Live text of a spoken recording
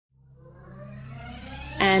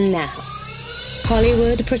And now,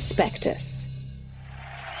 Hollywood Prospectus.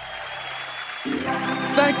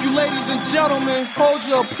 Thank you, ladies and gentlemen. Hold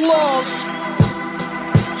your applause.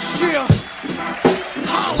 Yeah.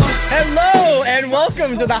 Holla. Hello, and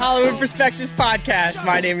welcome to the Hollywood Prospectus podcast.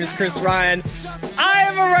 My name is Chris Ryan. I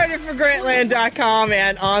am a writer for Grantland.com,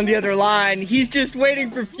 and on the other line, he's just waiting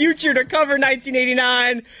for Future to cover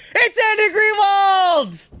 1989. It's Andy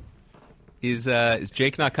Greenwald! Is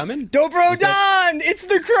Jake not coming? Dobro Dan! It's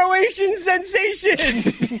the Croatian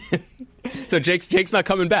sensation! So Jake's not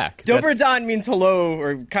coming back. Dobro Dan means hello,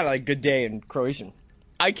 or kind of like good day in Croatian.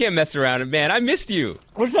 I can't mess around, man. I missed you.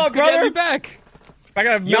 What's up, It's good to brother? have you back. I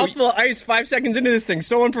got a mouthful of ice 5 seconds into this thing.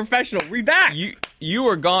 So unprofessional. We back! You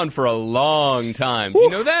were gone for a long time. Woo. You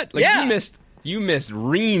know that? Like Yeah. You missed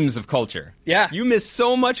reams of culture. Yeah. You missed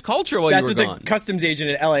so much culture while you were That's gone. what the customs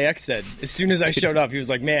agent at LAX said. As soon as I showed up, he was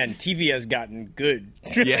like, man, TV has gotten good.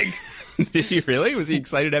 Yeah. Did he really? Was he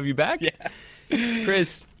excited to have you back? Yeah.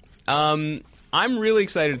 Chris, I'm really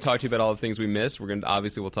excited to talk to you about all the things we missed. We'll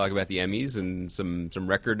talk about the Emmys and some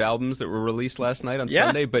record albums that were released last night on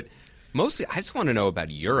Sunday. But mostly, I just want to know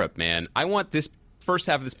about Europe, man. I want this first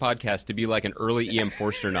half of this podcast to be like an early E.M.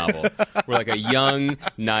 Forster novel, where like a young,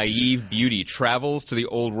 naive beauty travels to the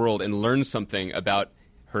old world and learns something about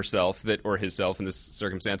herself or himself in this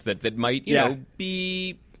circumstance that might, you know,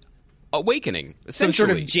 be awakening. Some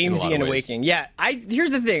sort of essentially, Jamesian awakening. Yeah.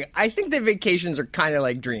 Here's the thing. I think that vacations are kind of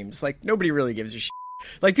like dreams. Like, nobody really gives a shit.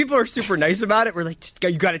 Like, people are super nice about it. We're like,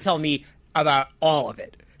 you got to tell me about all of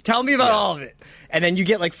it. Tell me about all of it. And then you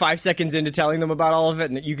get like 5 seconds into telling them about all of it,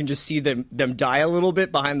 and you can just see them die a little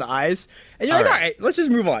bit behind the eyes. And you're all right, let's just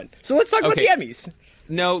move on. So let's talk about the Emmys.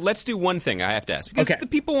 No, let's do one thing I have to ask. Because the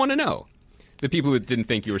people want to know. The people who didn't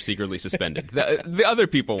think you were secretly suspended. The other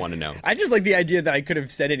people want to know. I just like the idea that I could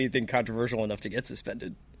have said anything controversial enough to get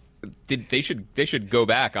suspended. They should go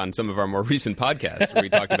back on some of our more recent podcasts where we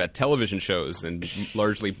talked about television shows and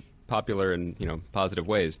largely popular and positive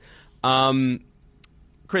ways.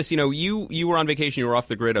 Chris, you were on vacation. You were off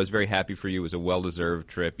the grid. I was very happy for you. It was a well-deserved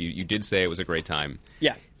trip. You did say it was a great time.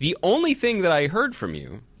 Yeah. The only thing that I heard from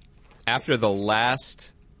you after the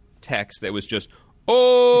last text that was just,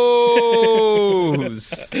 ohs,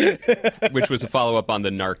 which was a follow-up on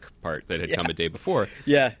the narc part that had come a day before,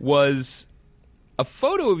 was a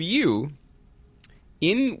photo of you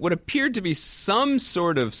in what appeared to be some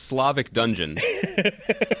sort of Slavic dungeon,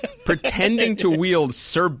 pretending to wield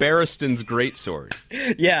Sir Barristan's greatsword.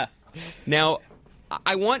 Yeah. Now,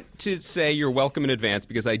 I want to say you're welcome in advance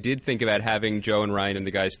because I did think about having Joe and Ryan and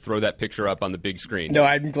the guys throw that picture up on the big screen. No,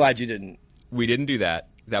 I'm glad you didn't. We didn't do that.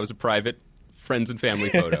 That was a private friends and family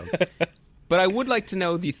photo. But I would like to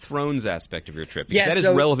know the Thrones aspect of your trip, because that is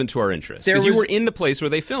relevant to our interests. Because you were in the place where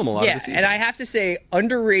they film a lot of the season. And I have to say,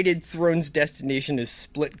 underrated Thrones destination is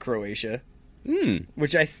Split, Croatia,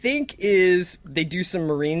 which I think is, they do some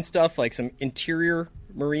marine stuff, like some interior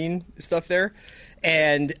marine stuff there.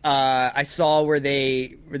 And I saw where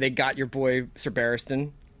they got your boy Sir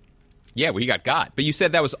Barristan. Yeah, well, he got. But you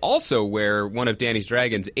said that was also where one of Danny's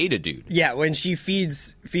dragons ate a dude. Yeah, when she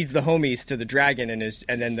feeds the homies to the dragon, and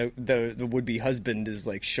then the would-be husband is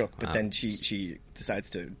like shook, but then she decides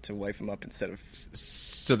to wife him up instead of.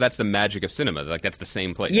 So that's the magic of cinema. Like, that's the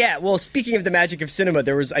same place. Yeah. Well, speaking of the magic of cinema,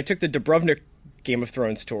 I took the Dubrovnik Game of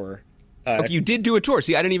Thrones tour. Okay, you did do a tour.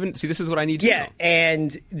 See, I didn't even see. This is what I need to know. Yeah,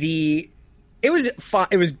 and it was fun.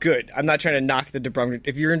 It was good. I'm not trying to knock the Dubrovnik.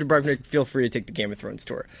 If you're in Dubrovnik, feel free to take the Game of Thrones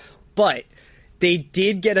tour. But they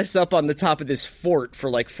did get us up on the top of this fort for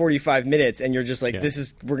like 45 minutes, and you're just like,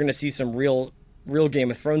 we're going to see some real Game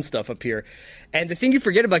of Thrones stuff up here. And the thing you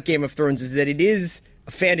forget about Game of Thrones is that it is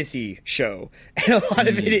a fantasy show, and a lot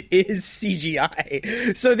of it is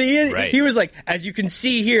CGI. So he was like, as you can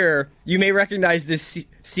see here, you may recognize this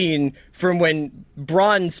scene from when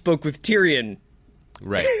Bronn spoke with Tyrion.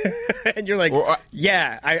 Right. And you're like,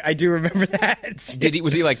 yeah, I do remember that.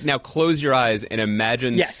 Was he like, now close your eyes and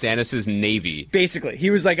imagine Stannis' navy? Basically. He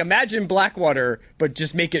was like, imagine Blackwater, but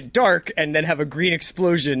just make it dark and then have a green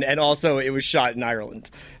explosion, and also it was shot in Ireland.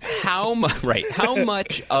 How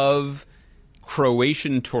much of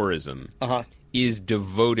Croatian tourism is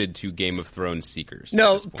devoted to Game of Thrones seekers?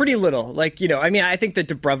 No, pretty little. Like, I think that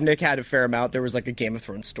Dubrovnik had a fair amount. There was like a Game of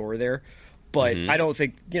Thrones store there. But I don't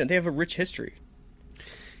think, they have a rich history.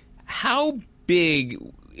 How big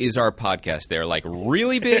is our podcast there? Like,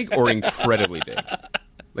 really big or incredibly big?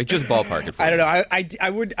 Like, just ballpark it for me. I don't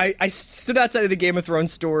know. I stood outside of the Game of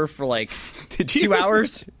Thrones store for like 2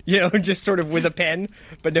 hours, just sort of with a pen,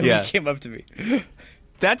 but nobody came up to me.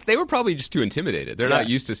 They were probably just too intimidated. They're not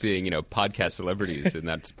used to seeing, podcast celebrities in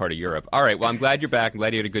that part of Europe. All right, well, I'm glad you're back. I'm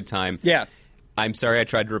glad you had a good time. Yeah. I'm sorry I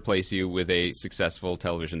tried to replace you with a successful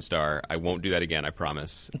television star. I won't do that again, I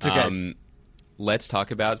promise. It's okay. Let's talk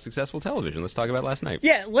about successful television. Let's talk about last night.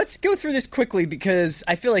 Yeah, let's go through this quickly because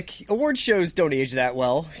I feel like award shows don't age that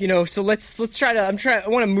well, so let's try to. I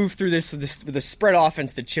want to move through this with a spread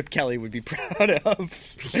offense that Chip Kelly would be proud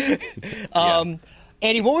of.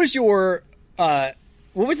 Andy, what was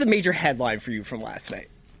the major headline for you from last night?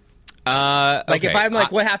 Okay. If I'm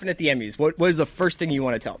what happened at the Emmys, what is the first thing you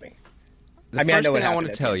want to tell me? I know what I want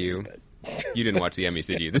to tell you. You didn't watch the Emmys,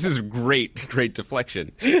 did you? This is great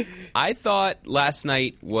deflection. I thought last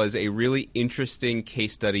night was a really interesting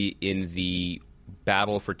case study in the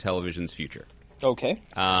battle for television's future. Okay.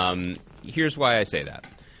 Here's why I say that.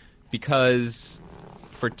 Because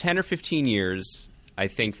for 10 or 15 years, I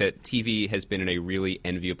think that TV has been in a really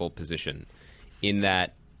enviable position in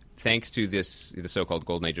that thanks to the so-called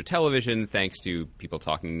golden age of television, thanks to people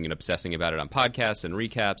talking and obsessing about it on podcasts and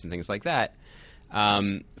recaps and things like that,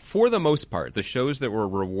 for the most part, the shows that were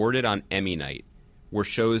rewarded on Emmy night were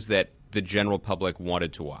shows that the general public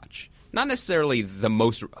wanted to watch. Not necessarily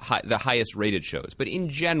the highest rated shows, but in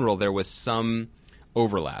general there was some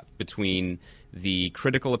overlap between the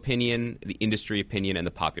critical opinion, the industry opinion, and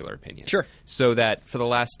the popular opinion. Sure. So that for the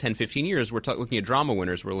last 10, 15 years, we're looking at drama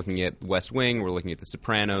winners. We're looking at West Wing. We're looking at The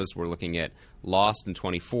Sopranos. We're looking at Lost in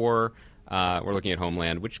 24. We're looking at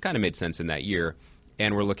Homeland, which kind of made sense in that year.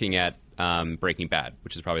 And we're looking at Breaking Bad,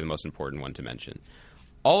 which is probably the most important one to mention.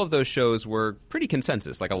 All of those shows were pretty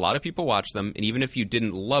consensus. Like, a lot of people watched them, and even if you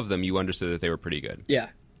didn't love them, you understood that they were pretty good. Yeah.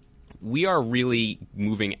 We are really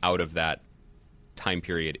moving out of that time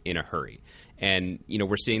period in a hurry. And,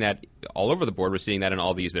 we're seeing that all over the board. We're seeing that in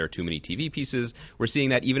all these There Are Too Many TV pieces. We're seeing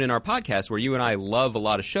that even in our podcast where you and I love a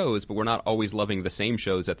lot of shows, but we're not always loving the same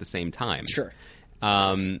shows at the same time. Sure.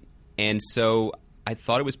 And so I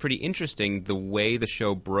thought it was pretty interesting the way the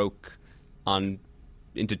show broke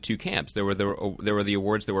into two camps. There were the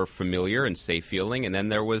awards that were familiar and safe feeling, and then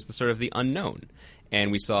there was the sort of the unknown.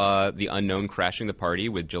 And we saw the unknown crashing the party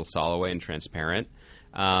with Jill Soloway and Transparent.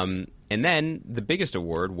 And then the biggest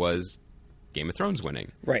award was Game of Thrones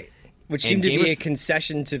winning. Right. Which seemed to be a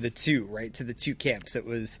concession to the two, right? To the two camps. It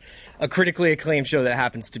was a critically acclaimed show that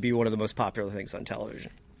happens to be one of the most popular things on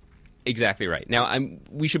television. Exactly right. Now,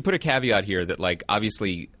 we should put a caveat here that,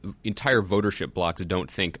 obviously, entire votership blocks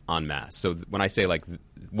don't think en masse. So when I say,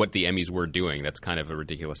 what the Emmys were doing, that's kind of a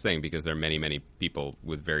ridiculous thing because there are many, many people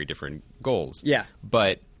with very different goals. Yeah.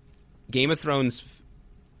 But Game of Thrones,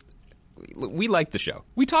 we like the show.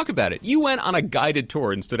 We talk about it. You went on a guided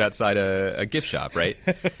tour and stood outside a gift shop, right?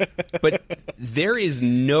 But there is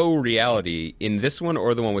no reality in this one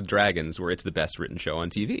or the one with dragons where it's the best written show on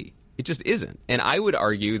TV. It just isn't. And I would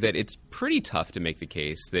argue that it's pretty tough to make the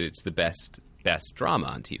case that it's the best drama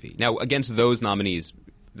on TV. Now, against those nominees,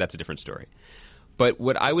 that's a different story. But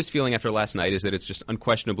what I was feeling after last night is that it's just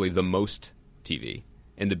unquestionably the most TV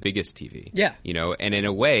and the biggest TV. Yeah. And in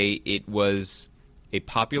a way, it was a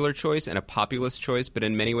popular choice and a populist choice, but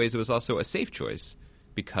in many ways it was also a safe choice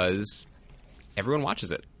because everyone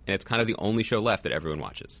watches it. And it's kind of the only show left that everyone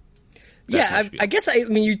watches. I guess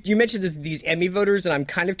you mentioned these Emmy voters, and I'm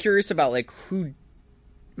kind of curious about who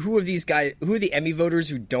of these guys, who are the Emmy voters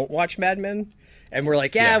who don't watch Mad Men, and we're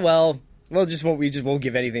like, we just won't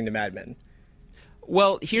give anything to Mad Men.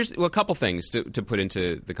 Well, here's a couple things to put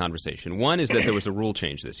into the conversation. One is that there was a rule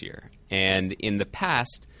change this year, and in the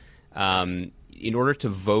past, in order to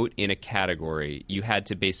vote in a category, you had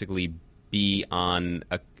to basically be on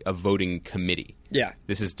a voting committee. Yeah.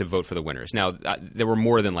 This is to vote for the winners. Now, there were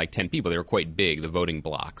more than 10 people. They were quite big, the voting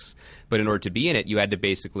blocks. But in order to be in it, you had to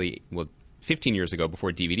basically, 15 years ago,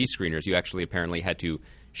 before DVD screeners, you actually apparently had to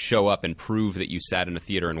show up and prove that you sat in a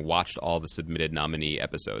theater and watched all the submitted nominee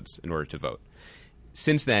episodes in order to vote.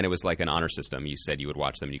 Since then, it was like an honor system. You said you would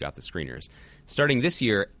watch them and you got the screeners. Starting this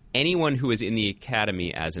year, anyone who is in the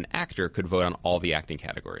Academy as an actor could vote on all the acting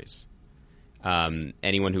categories.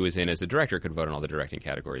 Anyone who is in as a director could vote on all the directing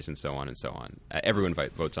categories, and so on and so on. Everyone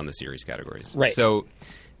votes on the series categories. Right. So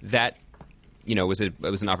that was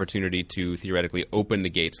an opportunity to theoretically open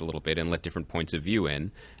the gates a little bit and let different points of view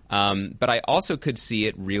in. But I also could see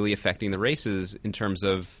it really affecting the races in terms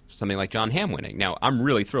of something like Jon Hamm winning. Now, I'm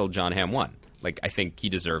really thrilled Jon Hamm won. I think he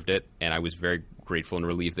deserved it, and I was very grateful and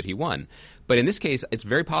relieved that he won. But in this case, it's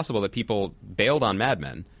very possible that people bailed on Mad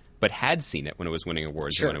Men, but had seen it when it was winning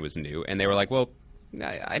awards, sure, when it was new, and they were like, well,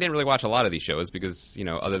 I didn't really watch a lot of these shows because,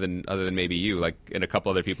 other than maybe you, and a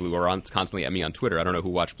couple other people who are constantly at me on Twitter, I don't know who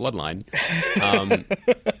watched Bloodline.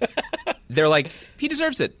 They're like, he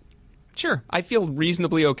deserves it. Sure, I feel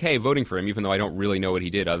reasonably okay voting for him, even though I don't really know what he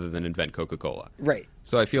did other than invent Coca-Cola. Right.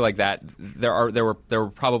 So I feel like that there were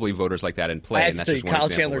probably voters like that in play. I have and to that's tell you, just one Kyle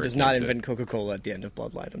example Chandler where does it not came to- invent Coca-Cola at the end of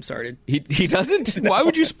Bloodline. I'm sorry. He doesn't. Why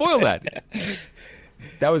would you spoil that?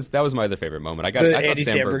 That was my other favorite moment. I thought Andy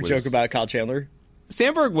Samberg joke about Kyle Chandler.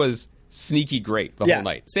 Sandberg was sneaky great the Yeah. whole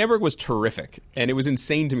night. Sandberg was terrific, and it was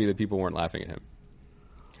insane to me that people weren't laughing at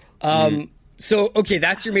him. So okay,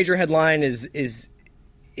 that's your major headline. Is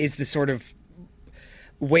the sort of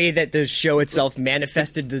way that the show itself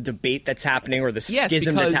manifested the debate that's happening, or the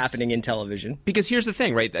schism that's happening in television? Because here's the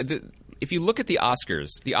thing, right? If you look at the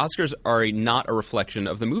Oscars are not a reflection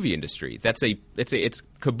of the movie industry. It's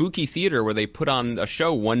kabuki theater where they put on a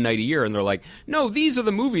show one night a year, and they're like, no, these are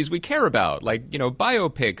the movies we care about, like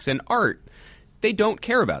biopics and art. They don't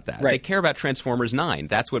care about that. Right. They care about Transformers 9.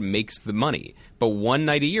 That's what makes the money. But one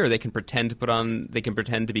night a year, they can pretend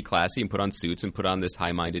to be classy and put on suits and put on this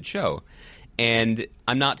high-minded show. And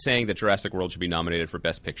I'm not saying that Jurassic World should be nominated for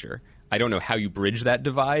Best Picture. I don't know how you bridge that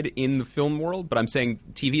divide in the film world, but I'm saying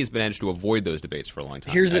TV has managed to avoid those debates for a long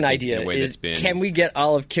time. Here's an in idea: a way that's been... Can we get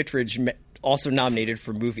Olive Kittredge also nominated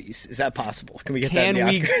for movies? Is that possible? Can we get that in the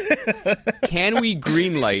Oscar? Can we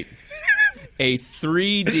greenlight a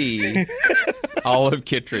 3D Olive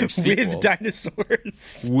Kittredge sequel with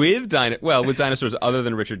dinosaurs? With dinosaurs other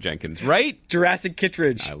than Richard Jenkins, right? Jurassic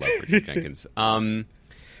Kittredge. I love Richard Jenkins.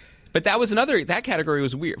 But that category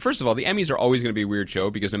was weird. First of all, the Emmys are always going to be a weird show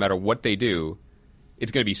because no matter what they do,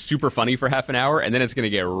 it's going to be super funny for half an hour, and then it's going to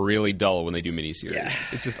get really dull when they do miniseries. Yeah.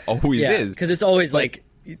 It just always is. Because it's always like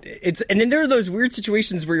it's, and then there are those weird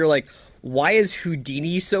situations where you're like, why is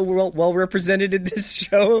Houdini so well represented in this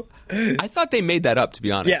show? I thought they made that up, to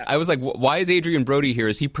be honest. Yeah. I was like, why is Adrian Brody here?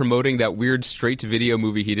 Is he promoting that weird straight-to-video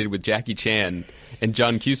movie he did with Jackie Chan and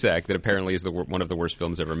John Cusack that apparently is one of the worst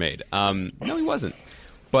films ever made? No, he wasn't.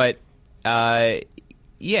 But,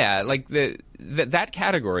 yeah, like that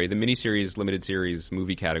category, the miniseries, limited series,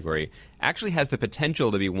 movie category, actually has the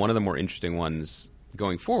potential to be one of the more interesting ones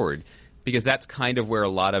going forward. Because that's kind of where a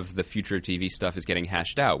lot of the future of TV stuff is getting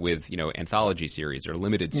hashed out with, anthology series or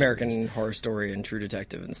limited series. American Horror Story and True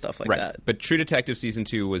Detective and stuff like right. that. But True Detective Season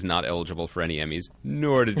 2 was not eligible for any Emmys,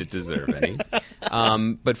 nor did it deserve any.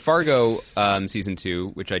 But Fargo Season 2,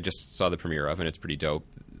 which I just saw the premiere of, and it's pretty dope,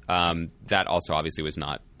 that also obviously was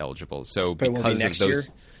not eligible. So but because it will be next of those...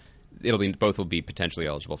 year? Both will be potentially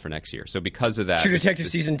eligible for next year. So because of that... True Detective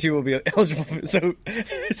Season 2 will be eligible. So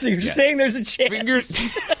you're saying there's a chance.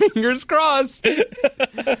 Fingers crossed.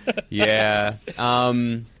 Yeah.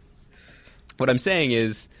 What I'm saying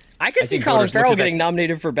is... I could see Colin Farrell getting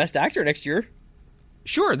nominated for Best Actor next year.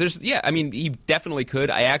 Sure. He definitely could.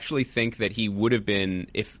 I actually think that he would have been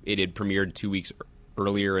if it had premiered 2 weeks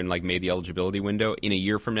earlier and made the eligibility window. In a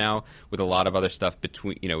year from now, with a lot of other stuff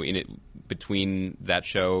between that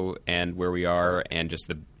show and where we are, and just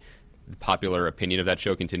the popular opinion of that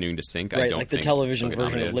show continuing to sink. Right, I don't like the think television he'll get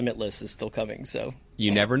version of nominated. Limitless is still coming. So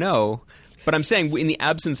you never know. But I'm saying, in the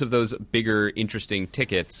absence of those bigger, interesting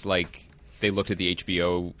tickets, they looked at the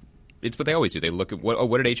HBO. It's what they always do. They look at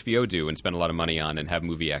what did HBO do and spend a lot of money on and have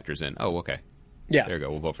movie actors in. Oh, okay. Yeah, there you go.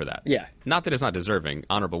 We'll vote for that. Yeah. Not that it's not deserving.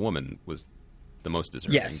 Honorable Woman was the most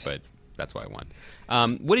deserving. Yes. But that's why I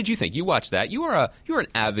won. What did you think? You watched that. You are an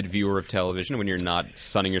avid viewer of television when you're not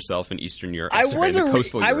sunning yourself in Eastern Europe. I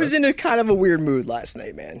was in a kind of a weird mood last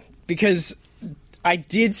night, man, because I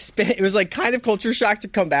did spend. It was kind of culture shock to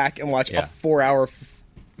come back and watch a 4-hour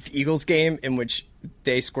Eagles game in which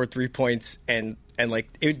they scored 3 points and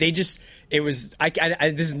it was.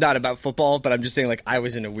 This is not about football, but I'm just saying I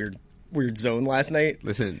was in a weird zone last night.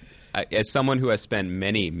 Listen. As someone who has spent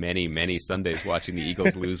many, many, many Sundays watching the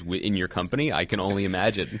Eagles lose in your company, I can only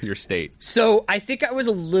imagine your state. So I think I was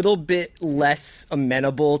a little bit less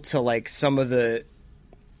amenable to some of the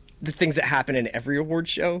things that happen in every award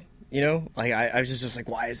show. I was just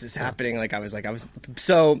why is this happening?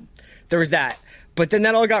 So there was that. But then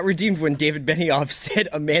that all got redeemed when David Benioff said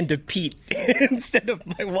Amanda Peet instead of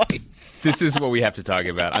my wife. This is what we have to talk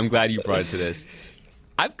about. I'm glad you brought it to this.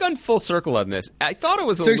 I've gone full circle on this. I thought it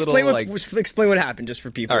was explain what happened just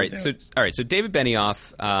for people. All right. So David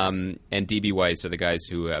Benioff and D.B. Weiss are the guys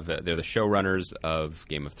who they're the showrunners of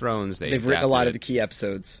Game of Thrones. They've written a lot of the key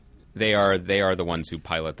episodes. They are the ones who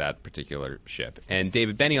pilot that particular ship. And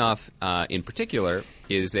David Benioff, in particular,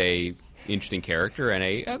 is a interesting character and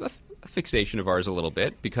a fixation of ours a little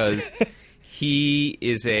bit because he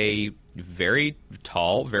is a very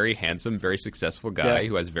tall, very handsome, very successful guy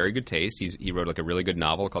who has very good taste. He wrote a really good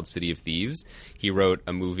novel called City of Thieves. He wrote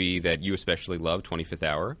a movie that you especially love, 25th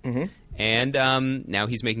Hour. Mm-hmm. And now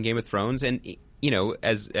he's making Game of Thrones. And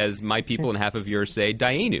as my people and half of yours say,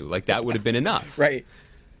 Daenu. Like, that would have been enough. Right.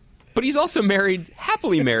 But he's also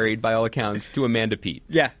happily married, by all accounts, to Amanda Peet.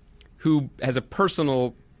 Yeah. Who has a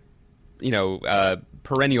personal,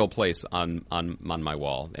 perennial place on my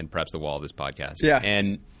wall, and perhaps the wall of this podcast. Yeah.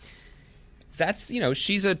 And that's,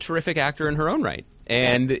 she's a terrific actor in her own right.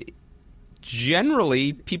 And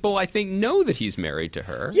generally, people, I think, know that he's married to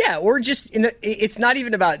her. Yeah, or just it's not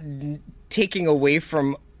even about taking away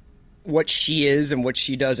from what she is and what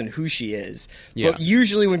she does and who she is. Yeah. But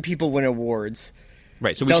usually when people win awards,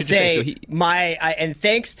 right? So we they'll should just say, say and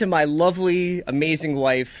thanks to my lovely, amazing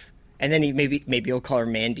wife, and then maybe he'll call her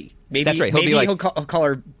Mandy. Maybe, that's right. He'll call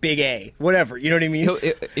her Big A. Whatever. You know what I mean?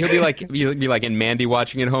 He'll be like in Mandy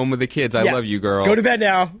watching at home with the kids. I love you, girl. Go to bed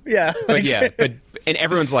now. Yeah. But and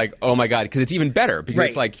everyone's like, oh my god, because it's even better because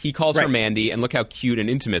it's like he calls her Mandy, and look how cute and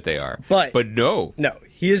intimate they are. But no,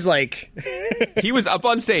 he is like he was up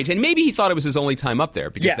on stage, and maybe he thought it was his only time up there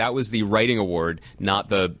because that was the writing award, not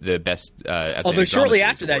the best. Although shortly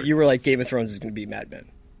after that, you were like, Game of Thrones is going to be Mad Men.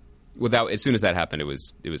 As soon as that happened, it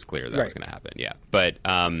was clear that was going to happen. Yeah, but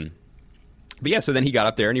yeah. So then he got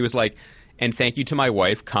up there and he was like, "And thank you to my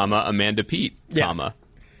wife, Amanda Peet, comma."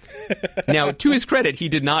 Now, to his credit, he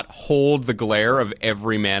did not hold the glare of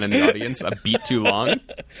every man in the audience a beat too long.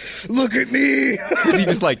 Look at me! Was he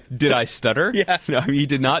just like, did I stutter? Yeah. No, he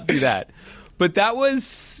did not do that. But that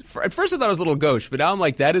was, at first I thought it was a little gauche, but now I'm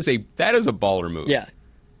like, that is a baller move. Yeah.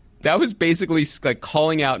 That was basically like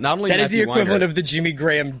calling out not only that Matthew is the equivalent Weiner, of the Jimmy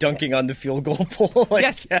Graham dunking on the field goal pole.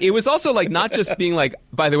 Yes, it was also like not just being like,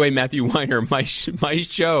 by the way, Matthew Weiner, my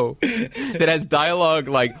show that has dialogue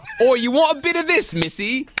like, oh, you want a bit of this,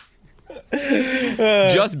 Missy?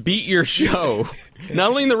 Just beat your show. Not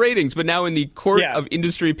only in the ratings, but now in the court of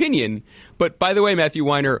industry opinion. But by the way, Matthew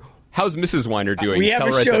Weiner, how's Mrs. Weiner doing? We have Tell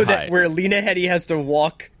a her I show said that hi. where Lena Headey has to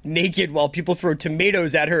walk naked while people throw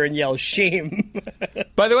tomatoes at her and yell shame.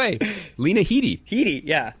 By the way, Lena Headey. Headey,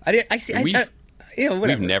 yeah.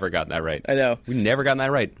 We've never gotten that right. I know. We've never gotten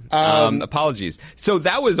that right. Apologies. So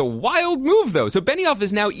that was a wild move, though. So Benioff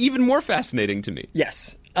is now even more fascinating to me.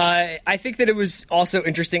 Yes. I think that it was also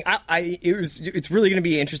interesting. It's really going to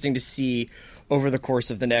be interesting to see over the course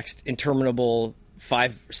of the next interminable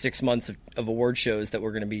 5-6 months of award shows that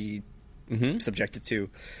we're going to be subjected to.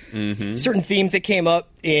 Mm-hmm. Certain themes that came up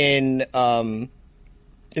in the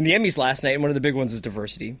Emmys last night, and one of the big ones was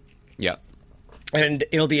diversity. Yeah. And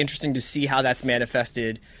it'll be interesting to see how that's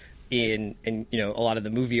manifested in a lot of the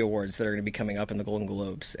movie awards that are going to be coming up in the Golden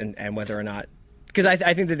Globes, and whether or not, because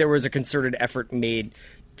I think that there was a concerted effort made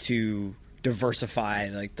to diversify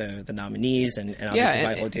like the nominees, and obviously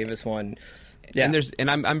Viola Davis won. Yeah. And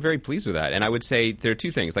I'm very pleased with that. And I would say there are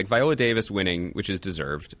two things, like Viola Davis winning, which is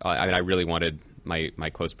deserved. I really wanted my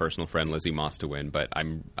close personal friend Lizzie Moss to win, but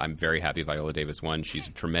I'm very happy Viola Davis won. She's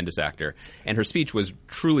a tremendous actor, and her speech was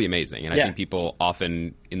truly amazing. And I think people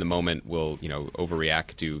often in the moment will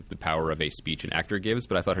overreact to the power of a speech an actor gives,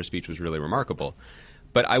 but I thought her speech was really remarkable.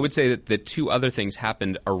 But I would say that the two other things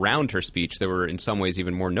happened around her speech that were in some ways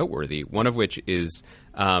even more noteworthy. One of which is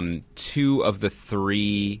 2 of the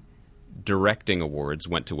 3 directing awards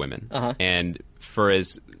went to women, and for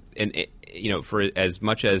as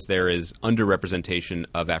much as there is underrepresentation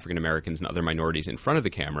of African Americans and other minorities in front of the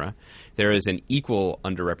camera, there is an equal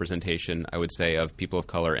underrepresentation, I would say, of people of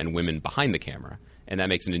color and women behind the camera. And that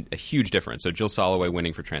makes a huge difference. So Jill Soloway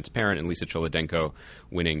winning for Transparent and Lisa Cholodenko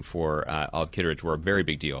winning for Olive Kitteridge were a very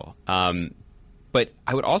big deal. But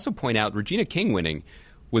I would also point out Regina King winning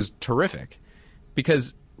was terrific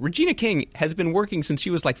because Regina King has been working since she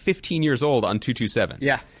was like 15 years old on 227.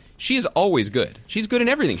 Yeah. She is always good. She's good in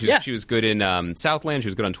everything. She was good in Southland. She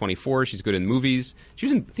was good on 24. She's good in movies. I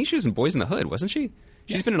think she was in Boys in the Hood, wasn't she?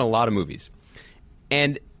 She's been in a lot of movies.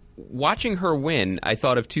 And watching her win, I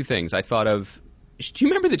thought of 2 things. I thought of, do you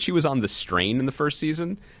remember that she was on The Strain in the first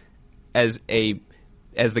season as the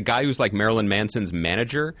guy who's like Marilyn Manson's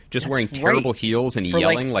manager, just wearing terrible heels and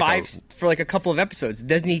yelling for like a couple of episodes?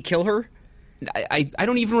 Doesn't he kill her? I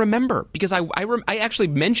don't even remember because I actually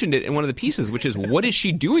mentioned it in one of the pieces, which is what is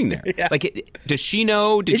she doing there? Yeah. Like, does she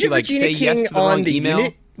know? Did she like Regina say King yes to the wrong email?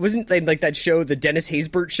 Unit? Wasn't like that show, the Dennis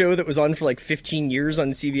Haysbert show that was on for like 15 years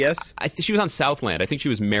on CBS? She was on Southland. I think she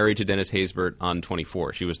was married to Dennis Haysbert on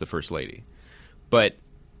 24. She was the first lady. But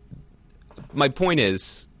my point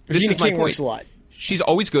is, Regina King works a lot. She's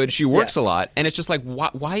always good. She works a lot. And it's just like,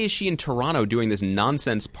 why is she in Toronto doing this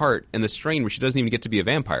nonsense part in The Strain where she doesn't even get to be a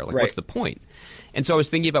vampire? Like, what's the point? And so I was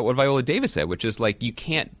thinking about what Viola Davis said, which is like, you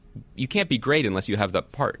can't be great unless you have the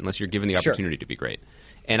part, unless you're given the opportunity to be great.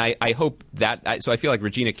 And I hope that... So I feel like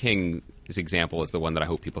Regina King's example is the one that I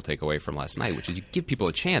hope people take away from last night, which is you give people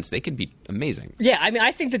a chance. They can be amazing. Yeah, I mean,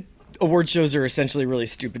 I think that award shows are essentially really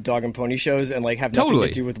stupid dog and pony shows and like have nothing to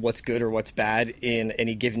do with what's good or what's bad in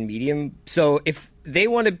any given medium. So if they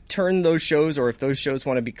want to turn those shows, or if those shows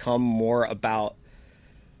want to become more about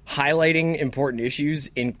highlighting important issues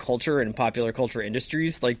in culture and popular culture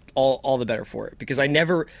industries, like all the better for it. Because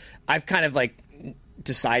I've kind of like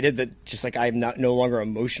decided that just like I'm no longer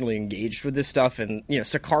emotionally engaged with this stuff. And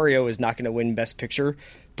Sicario is not going to win Best Picture,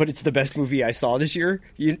 but it's the best movie I saw this year.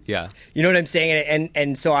 You know what I'm saying?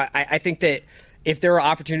 And so I think that if there are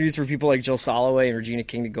opportunities for people like Jill Soloway and Regina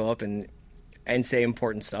King to go up and say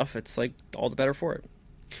important stuff, it's like all the better for it.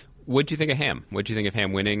 What do you think of Ham? What do you think of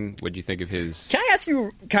Ham winning? What do you think of his... Can I ask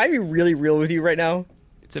you, can I be really real with you right now?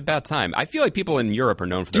 It's about time. I feel like people in Europe are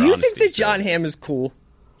known for their honesty. honesty. Do you think that John Hamm is cool?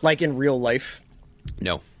 Like in real life?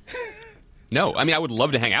 No. No. I mean, I would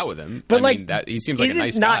love to hang out with him. But he seems like a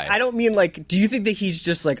nice guy. I don't mean like, do you think that he's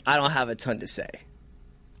just like, I don't have a ton to say?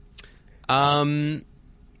 Possibly.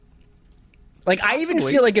 Like, I even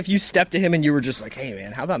feel like if you stepped to him and you were just like, hey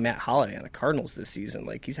man, how about Matt Holliday on the Cardinals this season?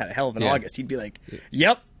 Like, he's had a hell of an August. He'd be like,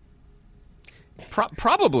 yep.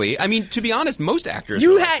 Probably. I mean, to be honest, most actors.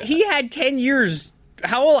 He had 10 years.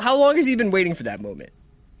 How long has he been waiting for that moment?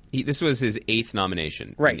 This was his 8th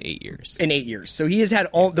nomination in 8 years. In 8 years. So he has had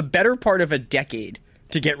the better part of a decade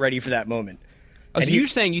to get ready for that moment. Oh, so you're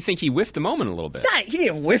saying you think he whiffed the moment a little bit? Nah, he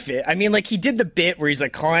didn't whiff it. I mean, like, he did the bit where he's,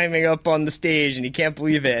 like, climbing up on the stage and he can't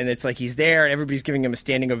believe it. And it's like he's there and everybody's giving him a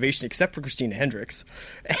standing ovation except for Christina Hendricks.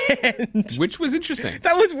 Which was interesting.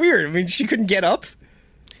 That was weird. I mean, she couldn't get up.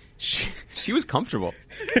 She was comfortable.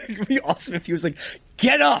 It would be awesome if he was like,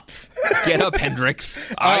 get up! Get up,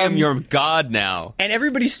 Hendricks. I am your god now. And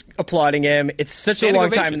everybody's applauding him. It's such standing a long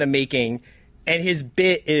ovation. Time in the making. And his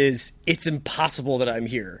bit is, it's impossible that I'm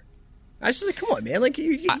here. I was just like, come on, man. Like,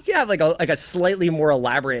 you can have like a slightly more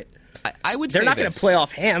elaborate... I would say they're not going to play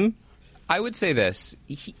off him. I would say this.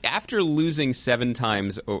 After losing 7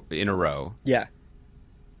 times in a row... Yeah.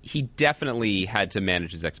 He definitely had to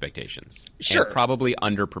manage his expectations. Sure. And probably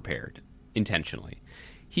underprepared, intentionally.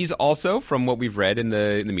 He's also, from what we've read in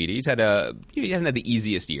the media, he hasn't had the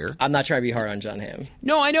easiest year. I'm not trying to be hard on John Hamm.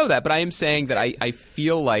 No, I know that, but I am saying that I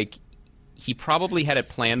feel like he probably had it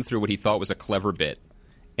planned through what he thought was a clever bit,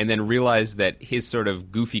 and then realized that his sort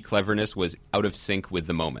of goofy cleverness was out of sync with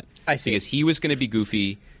the moment. I see. Because he was going to be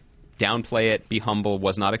goofy, downplay it, be humble,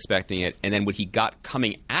 was not expecting it, and then what he got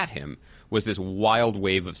coming at him was this wild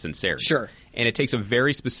wave of sincerity. Sure. And it takes a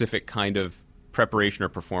very specific kind of preparation or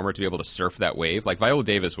performer to be able to surf that wave. Like Viola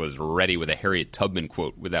Davis was ready with a Harriet Tubman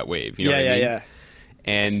quote with that wave. You know what I mean? Yeah.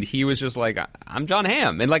 And he was just like, I'm John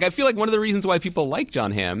Hamm. And like, I feel like one of the reasons why people like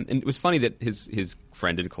John Hamm, and it was funny that his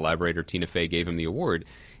friend and collaborator Tina Fey gave him the award,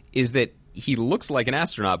 is that he looks like an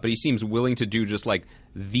astronaut, but he seems willing to do just like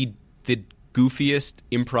the goofiest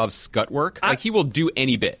improv scut work. Like, he will do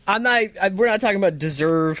any bit. We're not talking about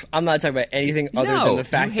deserve. I'm not talking about anything other than the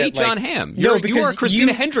fact that you hate like, John Hamm. You are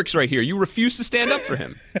Christina Hendricks right here. You refuse to stand up for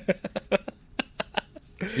him.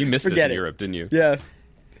 You missed this in Europe, didn't you? Yeah.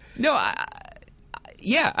 No,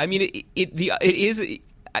 I mean, it is...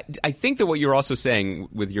 I think that what you're also saying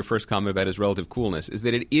with your first comment about his relative coolness is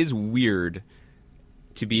that it is weird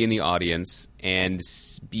to be in the audience and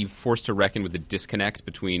be forced to reckon with the disconnect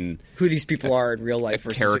between who these people are in real life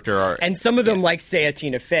versus character. And some of them, like say a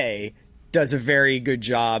Tina Fey, does a very good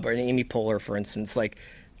job, or an Amy Poehler, for instance, like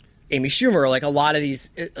Amy Schumer. Like a lot of these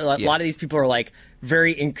people are like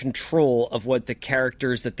very in control of what the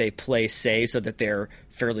characters that they play say, so that they're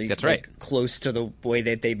fairly close to the way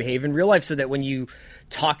that they behave in real life. So that when you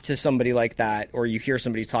talk to somebody like that, or you hear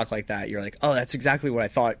somebody talk like that, you're like, oh, that's exactly what I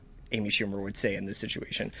thought Amy Schumer would say in this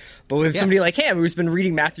situation. But with somebody like him, who's been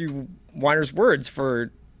reading Matthew Weiner's words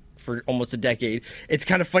for almost a decade, it's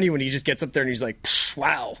kind of funny when he just gets up there and he's like,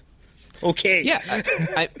 wow, okay. Yeah,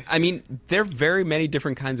 I mean, there are very many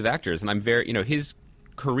different kinds of actors, and I'm very, his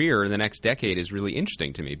career in the next decade is really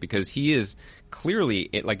interesting to me because he is clearly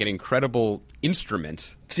like an incredible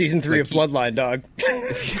instrument. Season 3 of Bloodline, dog.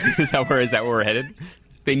 Is that where we're headed?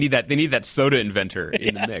 They need that soda inventor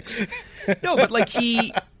in the mix. No, but like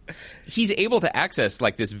he's able to access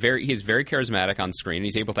like he's very charismatic on screen, and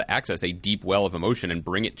he's able to access a deep well of emotion and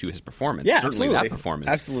bring it to his performance. Yeah, certainly absolutely. that performance.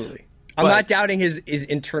 Absolutely. I'm not doubting his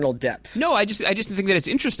internal depth. No, I just think that it's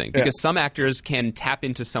interesting because some actors can tap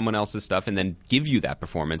into someone else's stuff and then give you that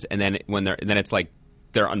performance, and then it's like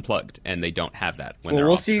they're unplugged and they don't have that when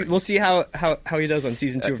they're off screen. We'll see how he does on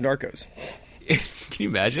season 2 of Narcos. Can you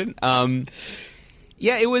imagine?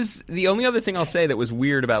 Yeah, it was the only other thing I'll say that was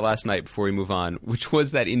weird about last night before we move on, which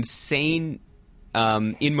was that insane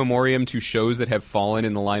in memoriam to shows that have fallen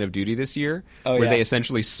in the line of duty this year, where they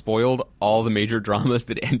essentially spoiled all the major dramas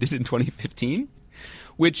that ended in 2015,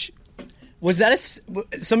 which... Was that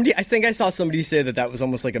somebody? I think I saw somebody say that was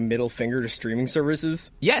almost like a middle finger to streaming services.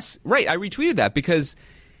 Yes, right. I retweeted that because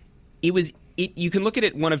it was. You can look at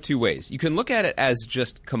it one of two ways. You can look at it as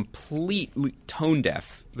just completely tone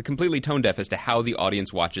deaf as to how the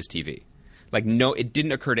audience watches TV. Like, no, it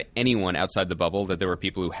didn't occur to anyone outside the bubble that there were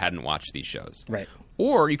people who hadn't watched these shows. Right.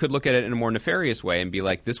 Or you could look at it in a more nefarious way and be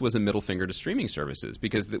like, this was a middle finger to streaming services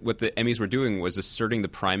because what the Emmys were doing was asserting the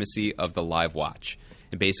primacy of the live watch.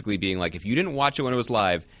 And basically being like, if you didn't watch it when it was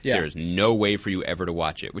live, there's no way for you ever to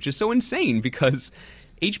watch it, which is so insane because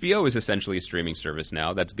HBO is essentially a streaming service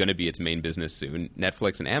now. That's going to be its main business soon.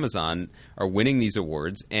 Netflix and Amazon are winning these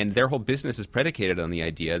awards, and their whole business is predicated on the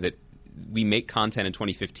idea that we make content in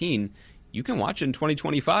 2015. You can watch it in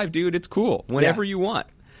 2025, dude. It's cool whenever you want.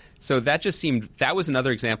 So that was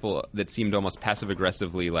another example that seemed almost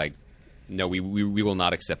passive-aggressively like, no, we will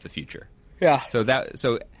not accept the future. Yeah.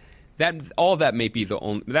 That all of that might be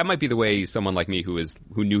that might be the way someone like me who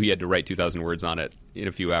knew he had to write 2,000 words on it in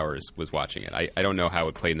a few hours was watching it. I don't know how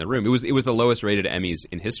it played in the room. It was the lowest rated Emmys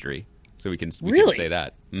in history, so we can say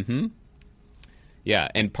that. Mm-hmm. Yeah,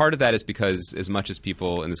 and part of that is because as much as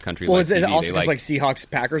people in this country like TV, also because like Seahawks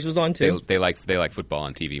Packers was on too. They like football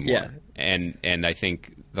on TV more. Yeah. And I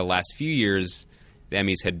think the last few years the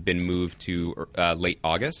Emmys had been moved to late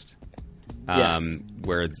August.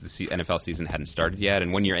 Where the NFL season hadn't started yet.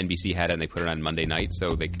 And one year NBC had it and they put it on Monday night so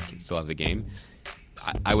they could still have the game.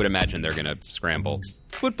 I would imagine they're going to scramble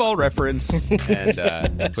football reference and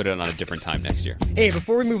put it on a different time next year. Hey,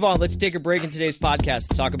 before we move on, let's take a break in today's podcast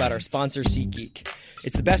to talk about our sponsor, SeatGeek.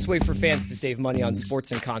 It's the best way for fans to save money on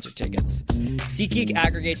sports and concert tickets. SeatGeek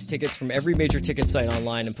aggregates tickets from every major ticket site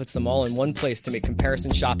online and puts them all in one place to make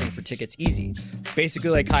comparison shopping for tickets easy. It's basically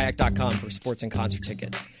like Kayak.com for sports and concert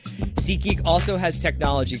tickets. SeatGeek also has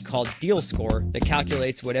technology called Deal Score that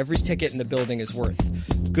calculates what every ticket in the building is worth.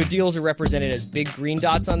 Good deals are represented as big green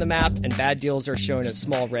dots on the map, and bad deals are shown as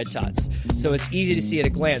small red dots. So it's easy to see at a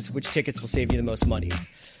glance which tickets will save you the most money.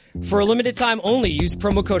 For a limited time only, use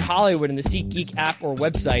promo code Hollywood in the SeatGeek app or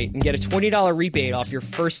website and get a $20 rebate off your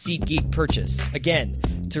first SeatGeek purchase.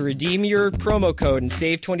 Again, to redeem your promo code and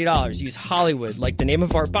save $20, use Hollywood, like the name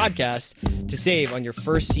of our podcast, to save on your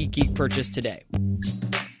first SeatGeek purchase today.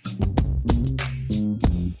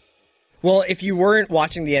 Well, if you weren't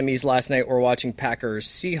watching the Emmys last night or watching Packers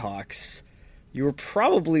Seahawks, you were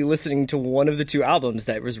probably listening to one of the two albums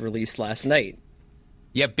that was released last night.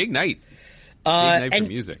 Yeah, big night. Big night for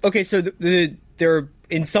music. Okay, so they're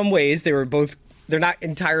in some ways they're not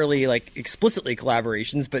entirely like explicitly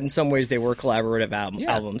collaborations, but in some ways they were collaborative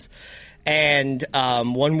albums. And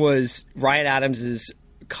one was Ryan Adams'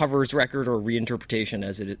 covers record or reinterpretation,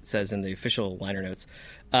 as it says in the official liner notes,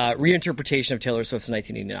 reinterpretation of Taylor Swift's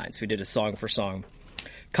 1989. So we did a song for song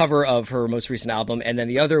cover of her most recent album, and then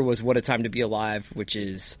the other was What a Time to Be Alive, which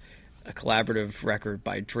is a collaborative record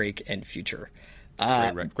by Drake and Future.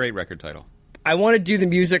 Great record title. I want to do the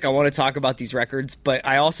music. I want to talk about these records, but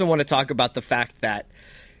I also want to talk about the fact that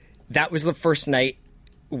that was the first night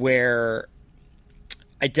where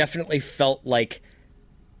I definitely felt like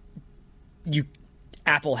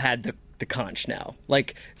Apple had the conch now.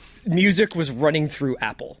 Like, music was running through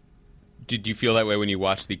Apple. Did you feel that way when you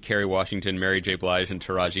watched the Kerry Washington, Mary J. Blige, and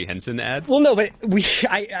Taraji Henson ad? Well, no, but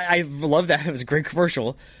I love that. It was a great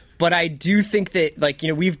commercial. But I do think that, like, you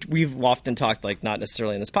know, we've often talked, like, not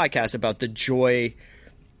necessarily in this podcast, about the joy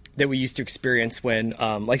that we used to experience when,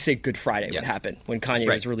 like, say, Good Friday would happen, when Kanye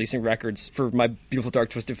was releasing records for My Beautiful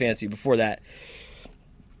Dark Twisted Fantasy. Before that,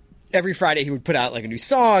 every Friday he would put out, like, a new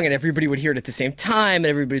song, and everybody would hear it at the same time, and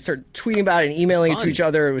everybody would start tweeting about it and emailing it to each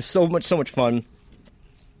other. It was so much fun.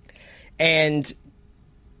 And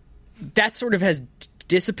that sort of has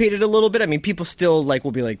dissipated a little bit. I mean, people still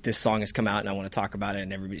will be like, this song has come out and I want to talk about it,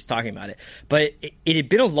 and everybody's talking about it. But it had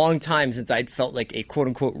been a long time since I'd felt like a quote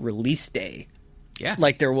unquote release day,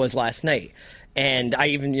 like there was last night. And I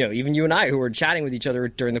even you and I, who were chatting with each other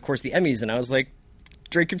during the course of the Emmys, and I was like,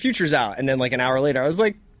 Drake and Future's out, and then like an hour later, I was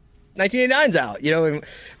like, 1989's out, and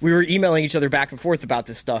we were emailing each other back and forth about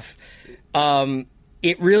this stuff.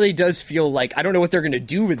 It really does feel like, I don't know what they're going to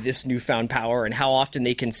do with this newfound power and how often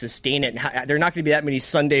they can sustain it. And there are not going to be that many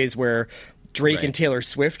Sundays where Drake and Taylor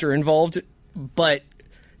Swift are involved, but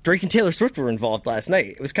Drake and Taylor Swift were involved last night.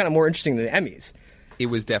 It was kind of more interesting than the Emmys. It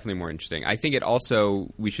was definitely more interesting. I think it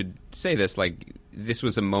also, we should say this, like, this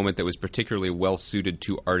was a moment that was particularly well suited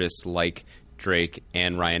to artists like Drake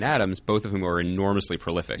and Ryan Adams, both of whom are enormously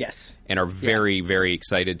prolific. Yes. And are very, very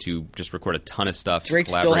excited to just record a ton of stuff. Drake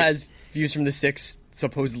still has Views from the Six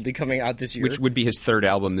supposedly coming out this year. Which would be his third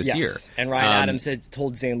album this year. And Ryan Adams had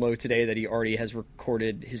told Zane Lowe today that he already has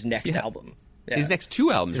recorded his next album. Yeah. His next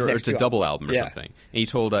two albums, or it's a double album or something. And he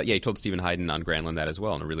told Stephen Hayden on Greenwald that as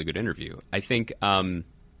well in a really good interview. I think,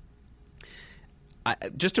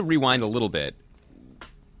 just to rewind a little bit,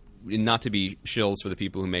 not to be shills for the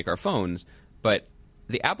people who make our phones, but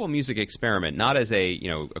the Apple Music experiment, not as a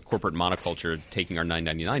corporate monoculture taking our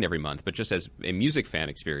 $9.99 every month, but just as a music fan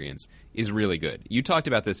experience, is really good. You talked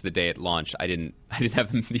about this the day it launched. I didn't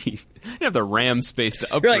have the RAM space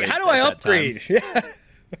to upgrade. You're like, how do I upgrade? Yeah.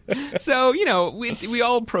 So we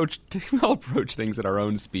all approach things at our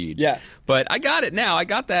own speed. Yeah. But I got it now. I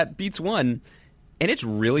got that Beats One, and it's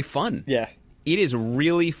really fun. Yeah. It is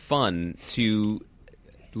really fun to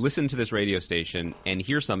listen to this radio station and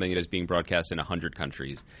hear something that is being broadcast in 100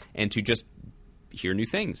 countries, and to just hear new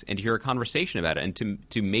things and to hear a conversation about it, and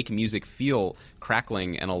to make music feel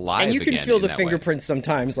crackling and alive. And you can feel the that fingerprints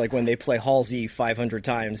sometimes, like when they play Halsey 500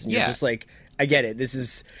 times, and you're just like, I get it. This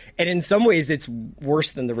is, and in some ways it's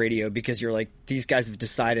worse than the radio, because you're like, these guys have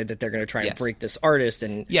decided that they're going to try and break this artist,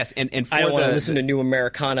 and and for I don't want to listen to New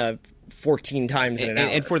Americana 14 times in an hour.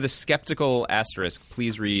 And for the skeptical asterisk,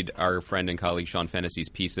 please read our friend and colleague Sean Fennessy's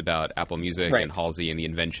piece about Apple Music and Halsey and the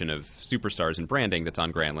invention of superstars and branding that's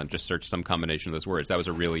on Grantland. Just search some combination of those words. That was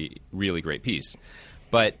a really, really great piece.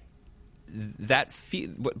 But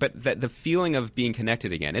the feeling of being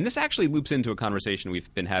connected again, and this actually loops into a conversation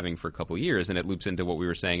we've been having for a couple of years, and it loops into what we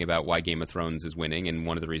were saying about why Game of Thrones is winning, and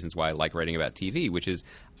one of the reasons why I like writing about TV, which is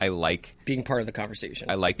I like being part of the conversation.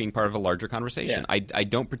 I like being part of a larger conversation. Yeah. I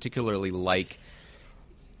don't particularly like.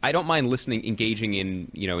 I don't mind engaging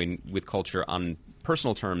in with culture on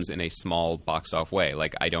personal terms in a small, boxed off way.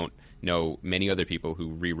 Like, I don't know many other people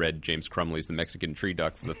who reread James Crumley's The Mexican Tree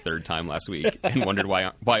Duck for the third time last week and wondered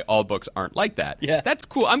why all books aren't like that. Yeah. That's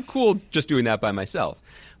cool. I'm cool just doing that by myself.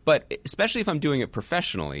 But especially if I'm doing it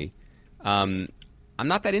professionally, I'm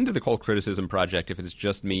not that into the cold criticism project if it's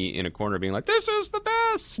just me in a corner being like, this is the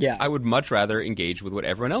best. Yeah. I would much rather engage with what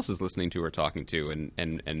everyone else is listening to or talking to and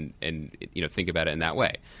think about it in that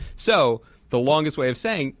way. So the longest way of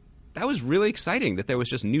saying that was really exciting that there was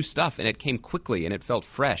just new stuff, and it came quickly, and it felt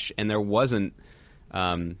fresh, and there wasn't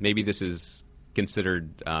maybe this is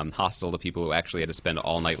considered hostile to people who actually had to spend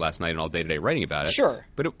all night last night and all day today writing about it. Sure.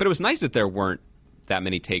 But it was nice that there weren't that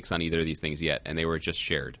many takes on either of these things yet, and they were just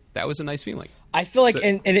shared. That was a nice feeling. I feel like,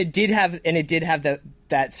 and it did have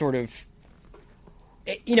that sort of,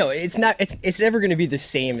 it's never going to be the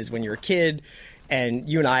same as when you're a kid, and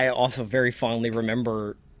you and I also very fondly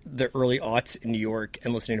remember the early aughts in New York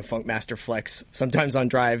and listening to Funkmaster Flex, sometimes on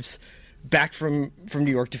drives back from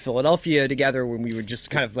New York to Philadelphia together, when we would just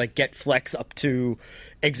kind of like get Flex up to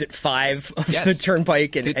exit 5 of the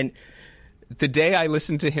Turnpike, and the day I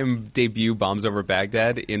listened to him debut Bombs Over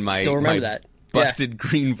Baghdad in my still remember that busted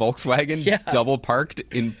green Volkswagen, double parked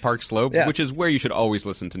in Park Slope, which is where you should always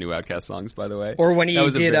listen to new Outkast songs, by the way. Or when he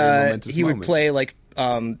did, he would moment. play like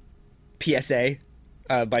PSA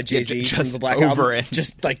by Jay-Z from the Black over Album,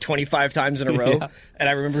 just like 25 times in a row. And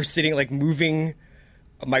I remember moving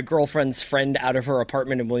my girlfriend's friend out of her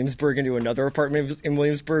apartment in Williamsburg into another apartment in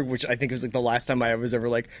Williamsburg, which I think was like the last time I was ever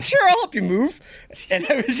like, sure, I'll help you move. And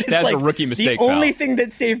I was just That's like, a rookie mistake, the only pal. thing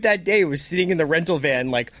that saved that day was sitting in the rental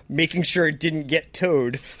van, like making sure it didn't get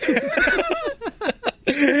towed.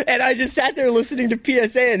 And I just sat there listening to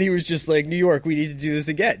PSA, and he was just like, New York, we need to do this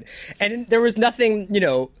again. And there was nothing,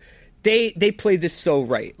 they played this so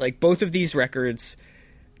right. Like, both of these records,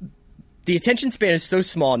 the attention span is so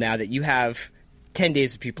small now that you have 10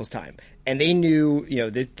 days of people's time. And they knew,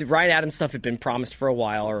 the Ryan Adams stuff had been promised for a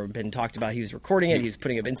while, or been talked about. He was recording it. He was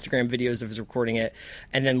putting up Instagram videos of his recording it.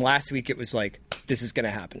 And then last week it was like, this is going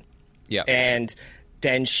to happen. Yeah. And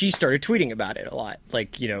then she started tweeting about it a lot.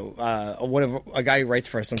 Like, a guy who writes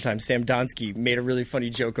for us sometimes, Sam Donsky, made a really funny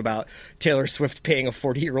joke about Taylor Swift paying a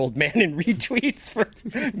 40-year-old man in retweets for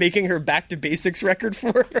making her Back to Basics record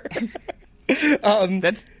for her.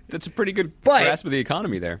 That's a pretty good grasp of the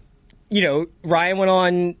economy there. Ryan went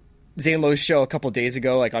on Zane Lowe's show a couple days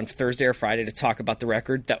ago, like on Thursday or Friday, to talk about the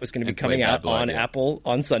record that was going to be coming out on Apple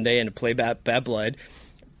on Sunday, and to play Bad Blood.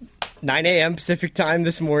 9 a.m. Pacific time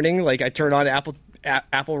this morning, like I turn on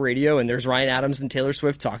Apple Radio, and there's Ryan Adams and Taylor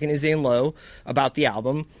Swift talking to Zane Lowe about the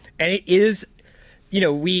album. And it is,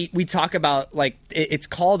 we talk about, like, it's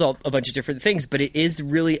called a bunch of different things, but it is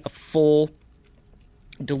really a full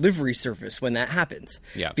delivery service when that happens.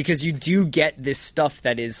 Yeah. Because you do get this stuff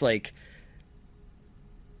that is like,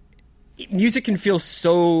 music can feel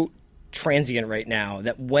so transient right now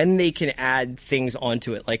that when they can add things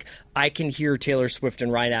onto it, like I can hear Taylor Swift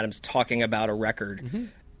and Ryan Adams talking about a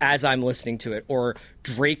record as I'm listening to it, or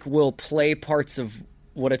Drake will play parts of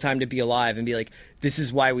What a Time to Be Alive and be like, this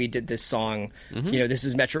is why we did this song. This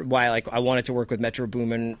is why I wanted to work with Metro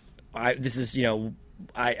Boomin. This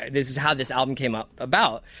is how this album came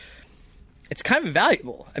about. It's kind of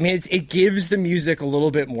valuable. I mean, it gives the music a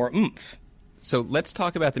little bit more oomph. So let's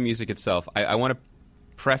talk about the music itself. I want to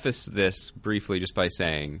preface this briefly just by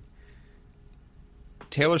saying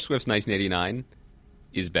Taylor Swift's 1989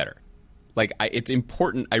 is better. It's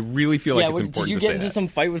important. I really feel like it's important to say that. Did you get into some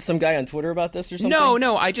fight with some guy on Twitter about this or something?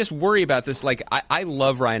 No. I just worry about this. I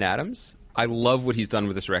love Ryan Adams. I love what he's done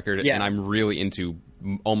with this record, and I'm really into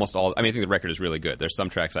almost all. I mean, I think the record is really good. There's some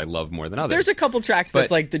tracks I love more than others. There's a couple tracks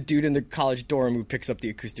that's like the dude in the college dorm who picks up the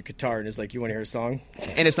acoustic guitar and is like, "You want to hear a song?"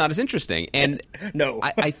 And it's not as interesting. And no,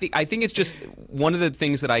 I think it's just one of the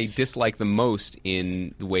things that I dislike the most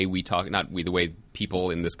in the way we talk. Not we, the way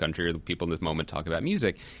people in this country or the people in this moment talk about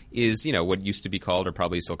music is, what used to be called, or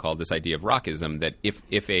probably still called, this idea of rockism. That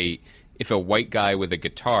if a white guy with a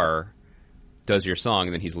guitar does your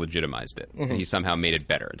song, then he's legitimized it. And he somehow made it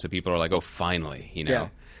better. And so people are like, oh, finally, Yeah.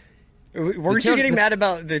 Weren't you getting mad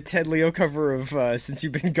about the Ted Leo cover of Since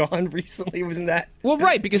You've Been Gone recently? Wasn't that? Well,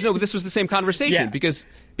 right, because this was the same conversation. Because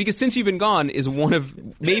Since You've Been Gone is one of,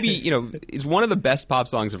 it's one of the best pop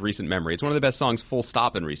songs of recent memory. It's one of the best songs full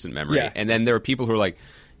stop in recent memory. Yeah. And then there are people who are like,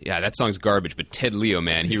 yeah, that song's garbage, but Ted Leo,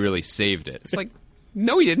 man, he really saved it. It's like,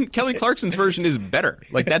 no, he didn't. Kelly Clarkson's version is better.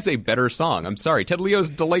 That's a better song. I'm sorry. Ted Leo's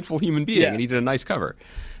a delightful human being, and he did a nice cover.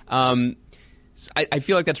 I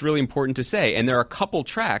feel like that's really important to say. And there are a couple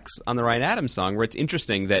tracks on the Ryan Adams song where it's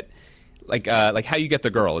interesting that, like How You Get the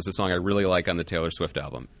Girl is a song I really like on the Taylor Swift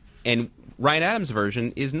album. And Ryan Adams'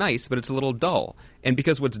 version is nice, but it's a little dull. And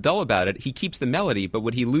because what's dull about it, he keeps the melody, but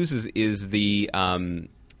what he loses is the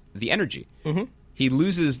energy. Mm-hmm. He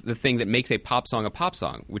loses the thing that makes a pop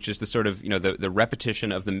song, which is the sort of the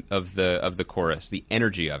repetition of the chorus, the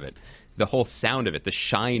energy of it, the whole sound of it, the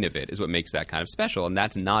shine of it is what makes that kind of special, and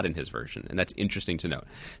that's not in his version, and that's interesting to note.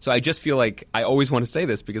 So I just feel like I always want to say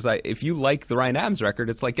this because if you like the Ryan Adams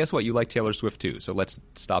record, it's like, guess what? You like Taylor Swift too. So let's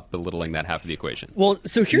stop belittling that half of the equation. Well,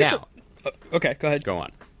 so here's okay, go ahead. Go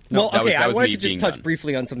on. No, well, okay, I wanted to just touch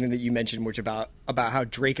briefly on something that you mentioned, which about how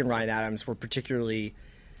Drake and Ryan Adams were particularly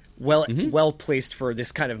well placed for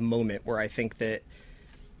this kind of moment where I think that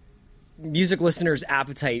music listeners'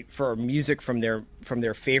 appetite for music from their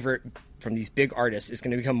from these big artists is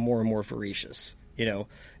going to become more and more voracious,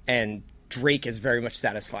 and Drake is very much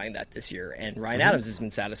satisfying that this year, and Ryan Adams has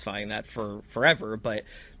been satisfying that for forever, but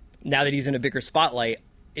now that he's in a bigger spotlight,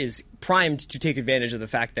 is primed to take advantage of the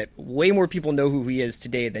fact that way more people know who he is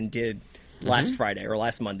today than did last Friday or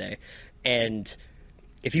last Monday, and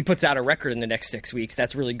if he puts out a record in the next 6 weeks,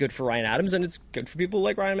 that's really good for Ryan Adams, and it's good for people who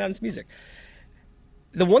like Ryan Adams' music.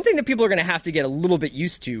 The one thing that people are going to have to get a little bit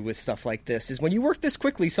used to with stuff like this is when you work this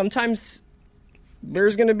quickly, sometimes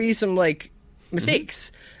there's going to be some,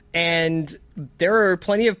 mistakes. And there are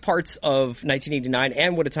plenty of parts of 1989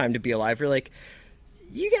 and What a Time to Be Alive where,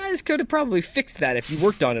 you guys could have probably fixed that if you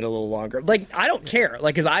worked on it a little longer. I don't care.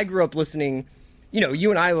 Because I grew up listening... you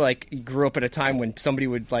and I grew up at a time when somebody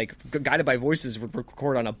would Guided by Voices would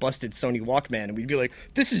record on a busted Sony Walkman, and we'd be like,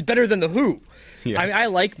 "This is better than the Who." Yeah. I mean, I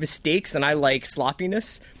like mistakes and I like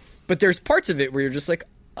sloppiness, but there's parts of it where you're just like,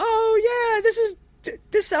 "Oh yeah,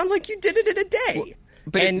 this sounds like you did it in a day." Well,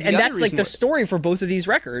 but and that's the story for both of these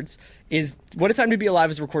records. Is What a Time to Be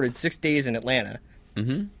Alive is recorded 6 days in Atlanta,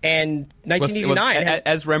 and 1989.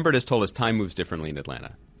 As Rembert has told us, time moves differently in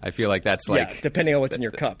Atlanta. I feel like that's depending on what's in your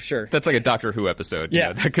cup, sure. That's like a Doctor Who episode.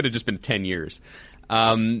 Yeah, that could have just been 10 years.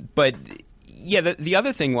 But yeah, the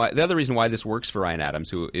other reason why this works for Ryan Adams,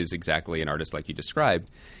 who is exactly an artist like you described,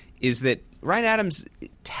 is that Ryan Adams'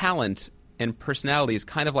 talent and personality is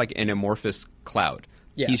kind of like an amorphous cloud.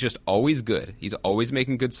 Yeah. He's just always good. He's always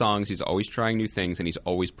making good songs. He's always trying new things, and he's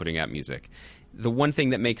always putting out music. The one thing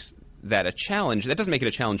that makes that a challenge, that doesn't make it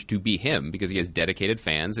a challenge to be him, because he has dedicated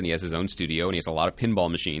fans and he has his own studio and he has a lot of pinball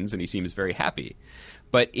machines and he seems very happy.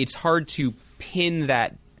 But it's hard to pin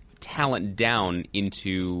that talent down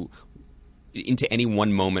into any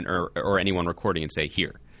one moment or any one recording and say,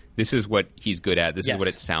 here, this is what he's good at, this is what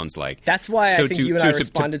it sounds like. That's why I think you and I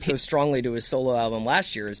responded so strongly to his solo album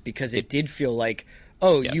last year, is because it did feel like,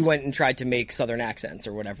 you went and tried to make Southern accents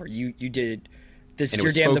or whatever. You did...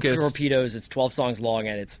 Your Damn the Torpedoes, it's 12 songs long,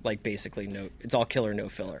 and it's basically it's all killer, no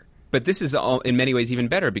filler. But this is all, in many ways even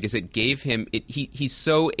better, because it gave him he's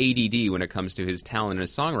so ADD when it comes to his talent and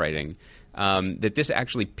his songwriting, that this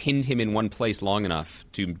actually pinned him in one place long enough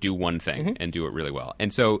to do one thing and do it really well.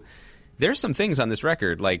 And so there's some things on this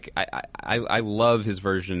record. Like, I love his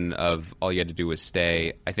version of All You Had to Do Was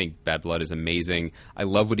Stay. I think Bad Blood is amazing. I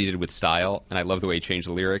love what he did with Style, and I love the way he changed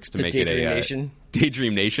the lyrics to make it a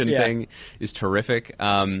Daydream Nation thing is terrific.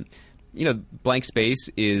 Blank Space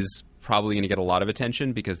is probably going to get a lot of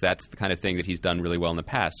attention because that's the kind of thing that he's done really well in the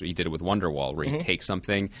past. He did it with Wonderwall, where he takes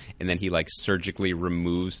something and then he like surgically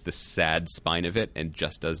removes the sad spine of it and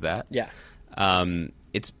just does that. Yeah.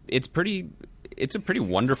 It's a pretty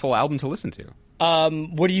wonderful album to listen to.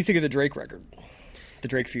 What do you think of the Drake record? The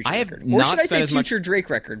Drake Future record? Or should I say Future Drake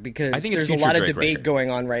record? Because I think there's a lot of debate going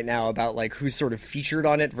on right now about like who's sort of featured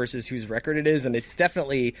on it versus whose record it is, and it's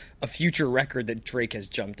definitely a Future record that Drake has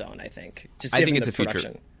jumped on, I think. I think it's a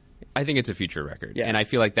Future. I think it's a Future record. Yeah. And I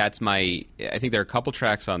feel like I think there are a couple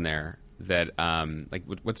tracks on there that, like,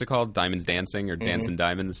 what's it called? Diamonds Dancing or Dancing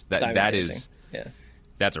Diamonds?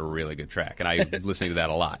 That's a really good track, and I'm listening to that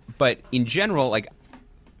a lot. But in general, like,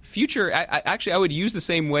 Future, I would use the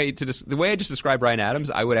same way the way I just described Bryan Adams,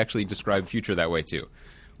 I would actually describe Future that way too,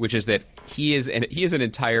 which is that he is an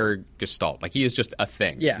entire gestalt. Like, he is just a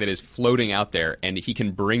thing that is floating out there, and he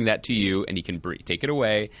can bring that to you, and he can take it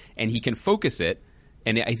away, and he can focus it.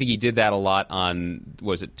 And I think he did that a lot on,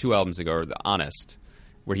 was it 2 albums ago, or The Honest,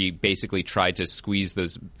 where he basically tried to squeeze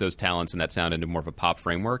those talents and that sound into more of a pop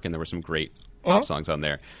framework, and there were some great pop songs on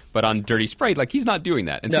there. But on Dirty Sprite, like, he's not doing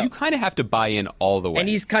that. And so you kind of have to buy in all the way. And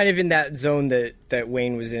he's kind of in that zone that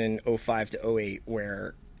Wayne was in 05 to 08,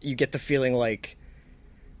 where you get the feeling like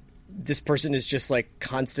this person is just like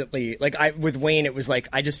constantly, like, with Wayne, it was like,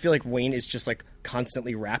 I just feel like Wayne is just like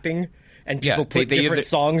constantly rapping. And people put different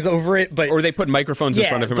songs over it, or they put microphones in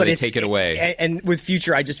front of him and they take it away. And with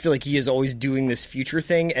Future, I just feel like he is always doing this Future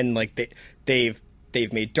thing, and like they've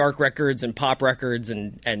made dark records and pop records,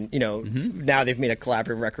 and now they've made a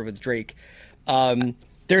collaborative record with Drake.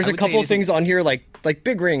 There's a couple of things on here, like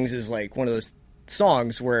Big Rings is like one of those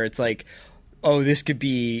songs where it's like, oh, this could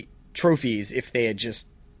be Trophies if they had just.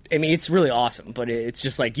 I mean, it's really awesome, but it's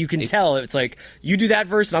just like you can tell it's like you do that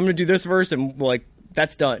verse and I'm going to do this verse, and like.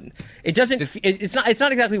 That's done. It doesn't. It's not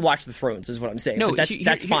exactly Watch the Thrones, is what I'm saying. No, but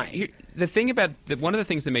that's fine. The thing about one of the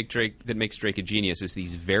things that makes Drake a genius is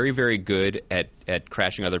he's very, very good at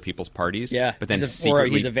crashing other people's parties. Yeah, but then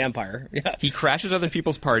he's a vampire. Yeah, he crashes other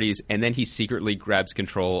people's parties and then he secretly grabs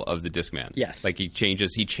control of the Discman. Yes, like he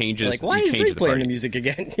changes. Like, why is Drake playing the music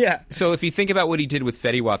again? Yeah. So if you think about what he did with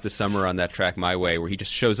Fetty Wap this summer on that track My Way, where he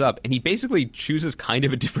just shows up and he basically chooses kind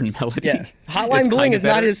of a different melody. Yeah, Hotline Bling is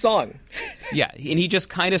not his song. Yeah, and he just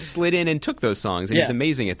kind of slid in and took those songs, and he's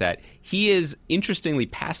amazing at that. He is interestingly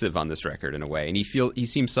passive on this record in a way, and he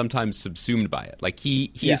seems sometimes subsumed by it. Like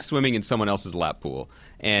he is swimming in someone else's lap pool,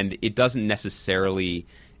 and it doesn't necessarily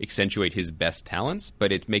accentuate his best talents,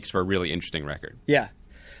 but it makes for a really interesting record. Yeah.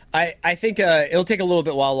 I think it'll take a little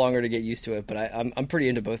bit while longer to get used to it, but I'm pretty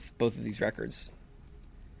into both of these records.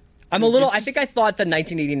 I think I thought the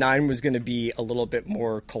 1989 was going to be a little bit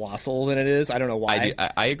more colossal than it is. I don't know why.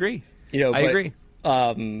 I agree. I agree.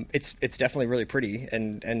 It's definitely really pretty,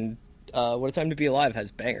 and What a Time to Be Alive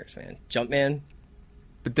has bangers, man. Jumpman.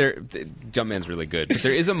 But Jumpman's really good. But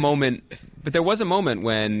there was a moment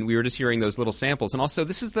when we were just hearing those little samples, and also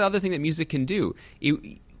this is the other thing that music can do.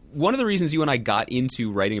 One of the reasons you and I got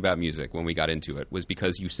into writing about music when we got into it was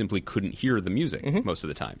because you simply couldn't hear the music most of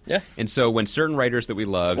the time. Yeah. And so when certain writers that we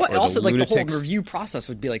loved, or also the whole review process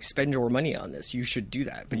would be like, spend your money on this. You should do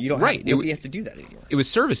that, but you don't. Right. Nobody has to do that anymore. It was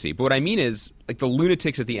servicey. But what I mean is, like, the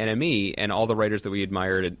lunatics at the NME and all the writers that we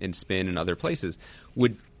admired in Spin and other places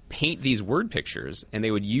would paint these word pictures, and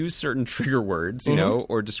they would use certain trigger words,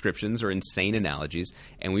 or descriptions or insane analogies,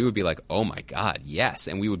 and we would be like, oh my God, yes,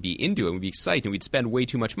 and we would be into it, and we'd be psyched, and we'd spend way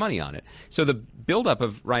too much money on it. So the buildup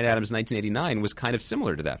of Ryan Adams' 1989 was kind of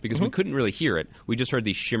similar to that, because we couldn't really hear it. We just heard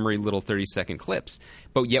these shimmery little 30-second clips,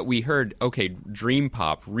 but yet we heard, okay, dream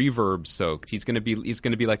pop, reverb soaked. He's going to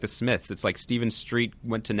be like the Smiths. It's like Stephen Street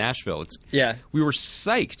went to Nashville. We were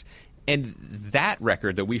psyched. And that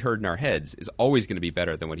record that we heard in our heads is always going to be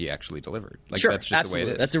better than what he actually delivered. Like, sure, that's just absolutely. The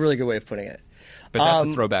way it is. That's a really good way of putting it. But that's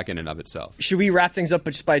a throwback in and of itself. Should we wrap things up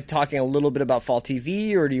just by talking a little bit about fall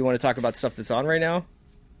TV, or do you want to talk about stuff that's on right now?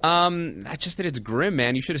 Just that it's grim,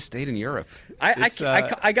 man. You should have stayed in Europe.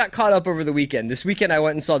 I got caught up over the weekend. This weekend I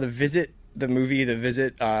went and saw The Visit, the movie The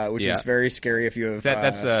Visit, which is very scary if you have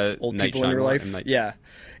that's old Night people in your life. Yeah.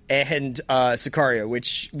 And Sicario,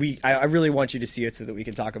 which I really want you to see it so that we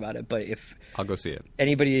can talk about it. But if I'll go see it.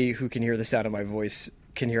 Anybody who can hear the sound of my voice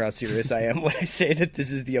can hear how serious I am when I say that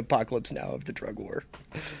this is the apocalypse now of the drug war.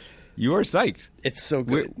 You are psyched. It's so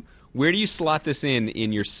good. Where do you slot this in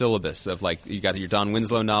your syllabus of, like, you got your Don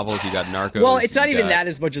Winslow novels, you got Narcos? Well, it's not even that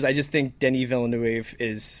as much as I just think Denis Villeneuve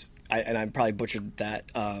is and I probably butchered that.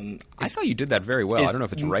 I thought you did that very well. I don't know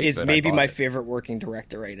if it's right. Is but maybe my favorite working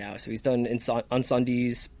director right now. So he's done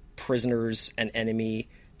Unsundies, Prisoners, and Enemy,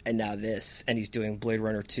 and now this. And he's doing Blade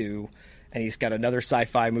Runner 2. And he's got another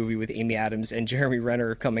sci-fi movie with Amy Adams and Jeremy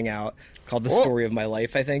Renner coming out called The Story of My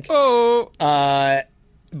Life, I think. But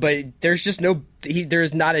there's just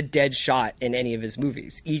there's not a dead shot in any of his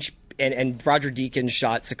movies. And Roger Deakins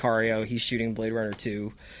shot Sicario. He's shooting Blade Runner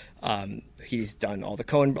 2. He's done a lot of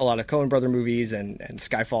Coen brother movies and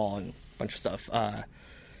Skyfall and a bunch of stuff.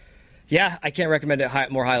 Yeah, I can't recommend it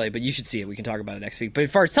more highly, but you should see it. We can talk about it next week. But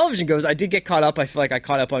as far as television goes, I did get caught up. I feel like I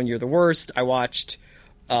caught up on You're the Worst. I watched...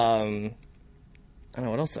 I don't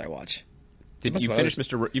know, what else did I watch? Did you finish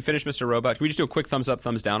Mr. Robot? Can we just do a quick thumbs up,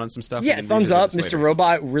 thumbs down on some stuff? Yeah, thumbs up. Mr.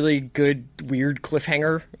 Robot, really good, weird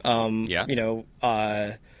cliffhanger. And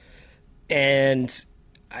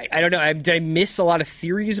I don't know. Did I miss a lot of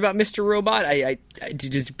theories about Mr. Robot?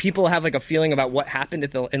 Does people have like a feeling about what happened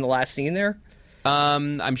in the last scene there?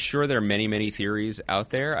 I'm sure there are many, many theories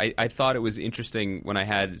out there. I thought it was interesting when I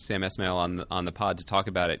had Sam Esmail on the pod to talk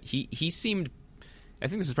about it. He seemed... I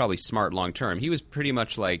think this is probably smart long term. He was pretty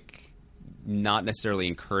much like not necessarily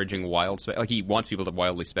encouraging like he wants people to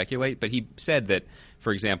wildly speculate, but he said that,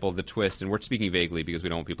 for example, the twist, and we're speaking vaguely because we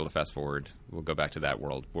don't want people to fast forward. We'll go back to that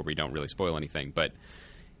world where we don't really spoil anything, but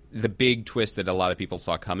the big twist that a lot of people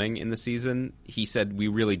saw coming in the season, he said we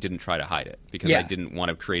really didn't try to hide it because I didn't want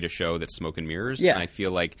to create a show that's smoke and mirrors. Yeah. And I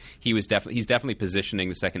feel like he's definitely positioning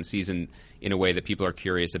the second season in a way that people are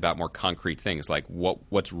curious about more concrete things, like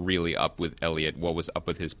what's really up with Elliot, what was up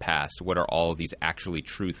with his past, what are all of these actually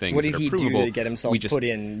true things what did that are he provable. do to get himself put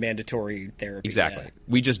in mandatory therapy? Exactly. Yeah.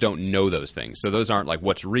 We just don't know those things. So those aren't like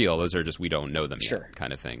what's real. Those are just we don't know them yet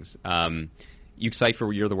kind of things. You excited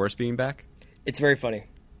for You're the Worst being back? It's very funny.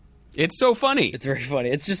 It's so funny. It's very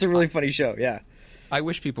funny. It's just a really funny show. Yeah. I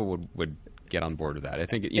wish people would get on board with that. I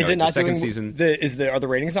think is it not the second season? Are the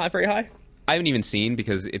ratings not very high? I haven't even seen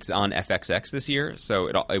because it's on FXX this year, so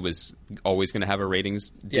it was always going to have a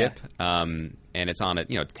ratings dip. Yeah. And it's on at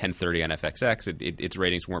 10:30 on FXX. Its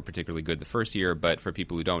ratings weren't particularly good the first year, but for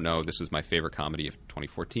people who don't know, this was my favorite comedy of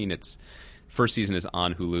 2014. Its first season is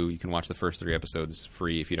on Hulu. You can watch the first 3 episodes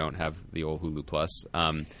free if you don't have the old Hulu Plus.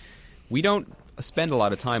 We don't spend a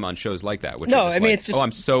lot of time on shows like that. Which it's just,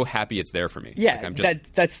 I'm so happy it's there for me. Yeah,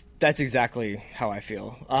 that's exactly how I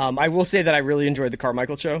feel. I will say that I really enjoyed the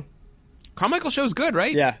Carmichael Show. Carmichael Show's good,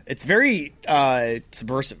 right? Yeah, it's very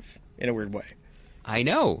subversive in a weird way. I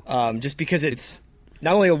know. Just because it's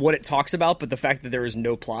not only what it talks about, but the fact that there is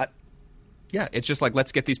no plot. Yeah, it's just like,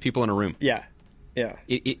 let's get these people in a room. Yeah, yeah.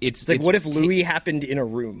 It's like, what if Louis happened in a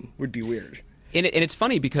room? Would be weird. And it's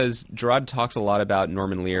funny because Gerard talks a lot about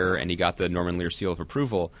Norman Lear, and he got the Norman Lear seal of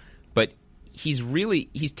approval, but he's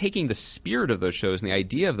taking the spirit of those shows and the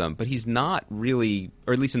idea of them, but he's not really,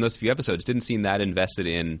 or at least in those few episodes, didn't seem that invested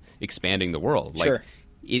in expanding the world. Like, sure.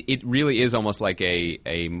 It really is almost like a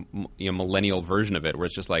millennial version of it, where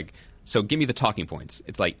it's just like, so give me the talking points.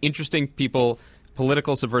 It's like interesting people,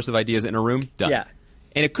 political subversive ideas in a room, done. Yeah.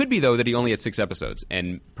 And it could be, though, that he only had 6 episodes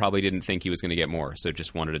and probably didn't think he was going to get more, so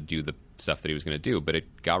just wanted to do the stuff that he was going to do, but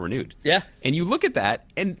it got renewed. Yeah. And you look at that,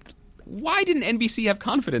 and why didn't NBC have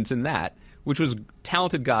confidence in that, which was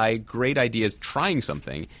talented guy, great ideas, trying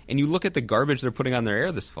something, and you look at the garbage they're putting on their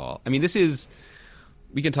air this fall. I mean, this is...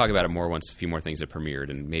 We can talk about it more once a few more things have premiered,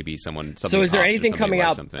 and maybe something. So is there anything coming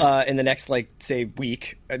out in the next, say,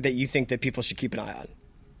 week that you think that people should keep an eye on?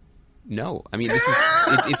 No, I mean this is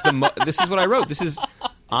this is what I wrote. This is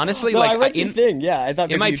honestly I read your thing. Yeah, I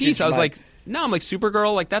thought in my piece I was like, no, I'm like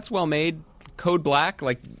Supergirl. Like that's well made. Code Black.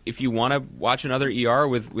 Like if you want to watch another ER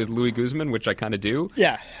with Louis Guzman, which I kind of do.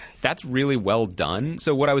 Yeah, that's really well done.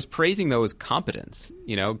 So what I was praising though is competence.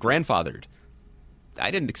 Grandfathered. I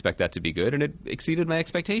didn't expect that to be good, and it exceeded my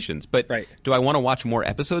expectations. But do I want to watch more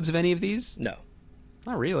episodes of any of these? No.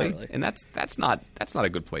 Not really. And that's not a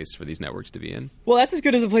good place for these networks to be in. Well, that's as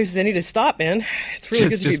good as a place as any to stop, man. It's really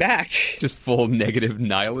good to be back. Just full negative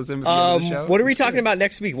nihilism at the end of the show. What are we talking about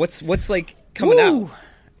next week? What's like coming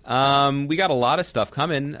out? We got a lot of stuff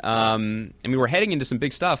coming. We're heading into some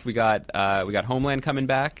big stuff. We got Homeland coming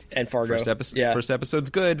back. And Fargo. First episode's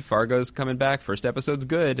good. Fargo's coming back. First episode's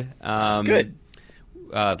good. Good.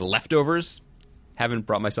 The Leftovers. Haven't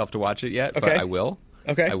brought myself to watch it yet, but I will.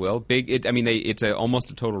 Okay, I will. It's almost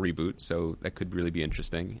a total reboot, so that could really be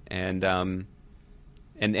interesting. And the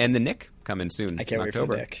Nick coming soon. I can't in wait October.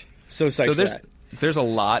 for the Nick. So psyched for that. There's a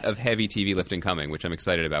lot of heavy TV lifting coming, which I'm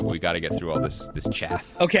excited about. But we got to get through all this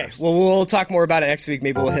chaff. Okay, well we'll talk more about it next week.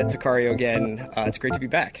 Maybe we'll hit Sicario again. It's great to be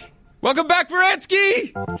back. Welcome back,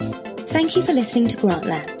 Veransky! Thank you for listening to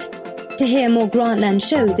Grantland. To hear more Grantland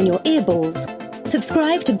shows in your earballs,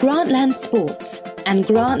 subscribe to Grantland Sports and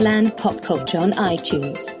Grantland Pop Culture on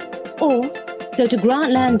iTunes. Or go to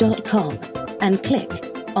grantland.com and click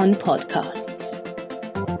on podcast.